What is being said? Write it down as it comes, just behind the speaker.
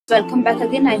Welcome back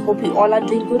again. I hope you all are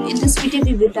doing good. In this video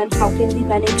we will learn how can we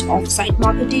manage off-site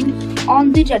marketing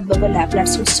on the Redbubble app.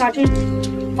 Let's get started.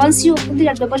 Once you open the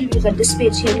Redbubble, you will get this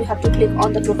page. Here you have to click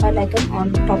on the profile icon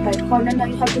on the top right corner. Now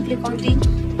you have to click on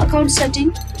the account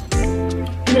setting.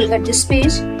 You will get this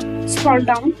page. Scroll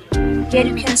down. Here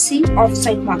you can see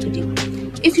off-site marketing.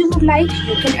 If you would like,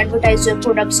 you can advertise your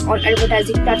products on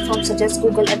advertising platforms such as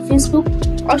Google and Facebook,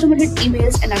 automated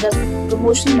emails and other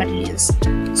promotional materials.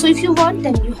 So if you want,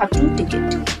 then you have to tick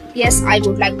it. Yes, I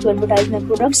would like to advertise my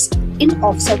products in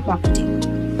off-site marketing.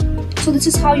 So this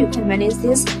is how you can manage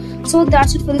this. So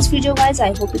that's it for this video, guys.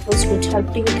 I hope it was good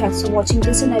helping you. Thanks for watching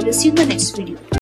this, and I will see you in the next video.